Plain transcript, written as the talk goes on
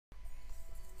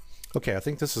Okay, I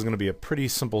think this is going to be a pretty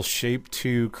simple shape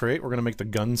to create. We're going to make the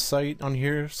gun sight on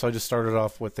here. So I just started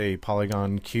off with a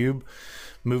polygon cube,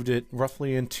 moved it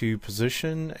roughly into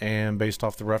position, and based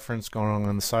off the reference going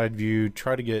on the side view,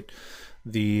 try to get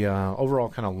the overall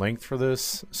kind of length for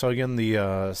this. So again,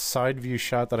 the side view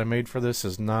shot that I made for this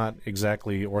is not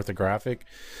exactly orthographic.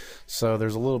 So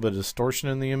there's a little bit of distortion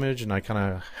in the image, and I kind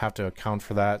of have to account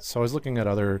for that. So I was looking at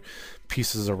other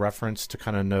pieces of reference to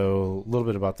kind of know a little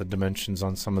bit about the dimensions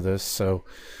on some of this. So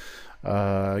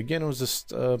again, it was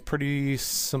just a pretty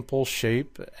simple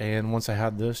shape, and once I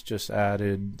had this, just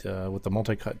added with the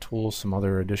multi-cut tool some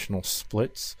other additional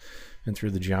splits and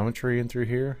through the geometry and through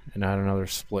here, and add another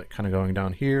split kind of going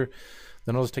down here.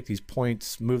 Then I'll just take these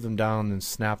points, move them down, and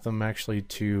snap them actually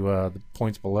to the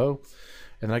points below.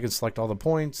 And then I can select all the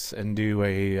points and do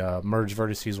a merge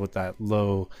vertices with that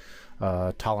low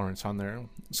tolerance on there.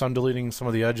 So I'm deleting some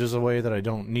of the edges away that I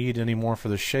don't need anymore for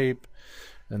the shape.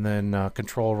 And then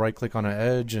control right click on an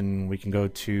edge, and we can go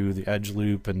to the edge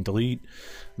loop and delete.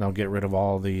 And I'll get rid of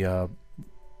all the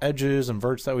edges and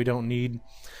verts that we don't need.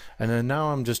 And then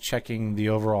now I'm just checking the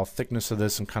overall thickness of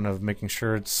this and kind of making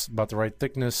sure it's about the right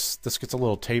thickness. This gets a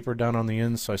little tapered down on the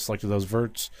end, so I selected those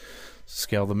verts,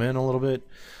 scale them in a little bit.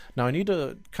 Now I need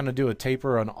to kind of do a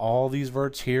taper on all these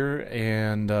verts here,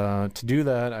 and to do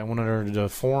that I wanted her to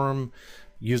deform,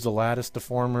 use the lattice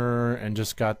deformer, and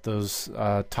just got those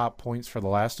top points for the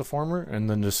last deformer, and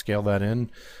then just scale that in,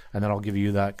 and then I'll give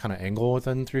you that kind of angle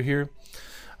within through here.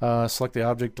 Select the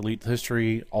object, delete the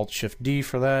history, Alt-Shift-D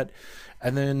for that.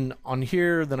 And then on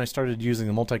here, then I started using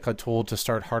the multi-cut tool to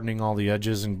start hardening all the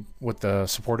edges and with the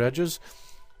support edges.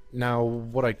 Now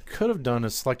what I could have done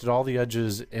is selected all the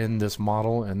edges in this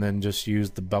model and then just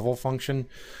used the bevel function.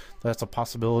 That's a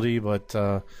possibility, but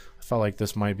I felt like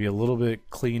this might be a little bit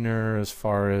cleaner as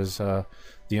far as the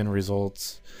end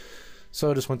results. So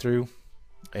I just went through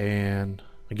and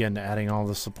again adding all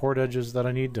the support edges that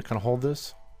I need to kind of hold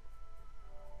this.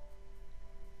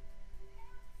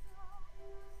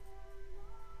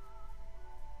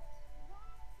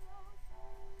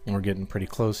 And we're getting pretty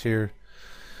close here.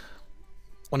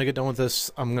 When I get done with this,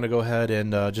 I'm going to go ahead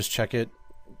and just check it.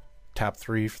 Tap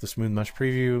 3 for the smooth mesh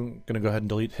preview. I'm going to go ahead and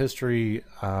delete history,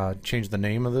 change the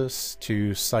name of this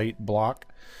to site block.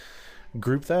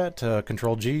 Group that,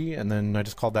 Control G, and then I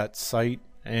just called that site,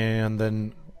 and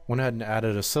then went ahead and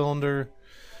added a cylinder.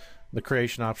 The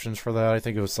creation options for that, I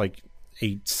think it was like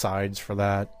 8 sides for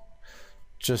that.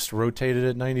 Just rotated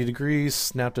it 90 degrees,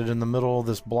 snapped it in the middle of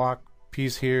this block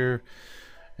piece here,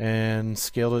 and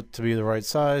scaled it to be the right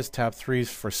size. Tap 3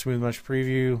 for smooth mesh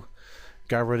preview.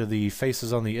 Got rid of the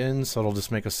faces on the end, so it'll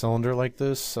just make a cylinder like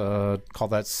this. Call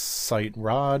that site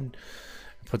rod.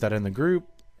 Put that in the group,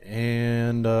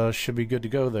 and should be good to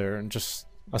go there. And just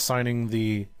assigning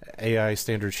the AI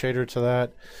standard shader to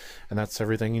that, and that's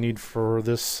everything you need for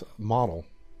this model.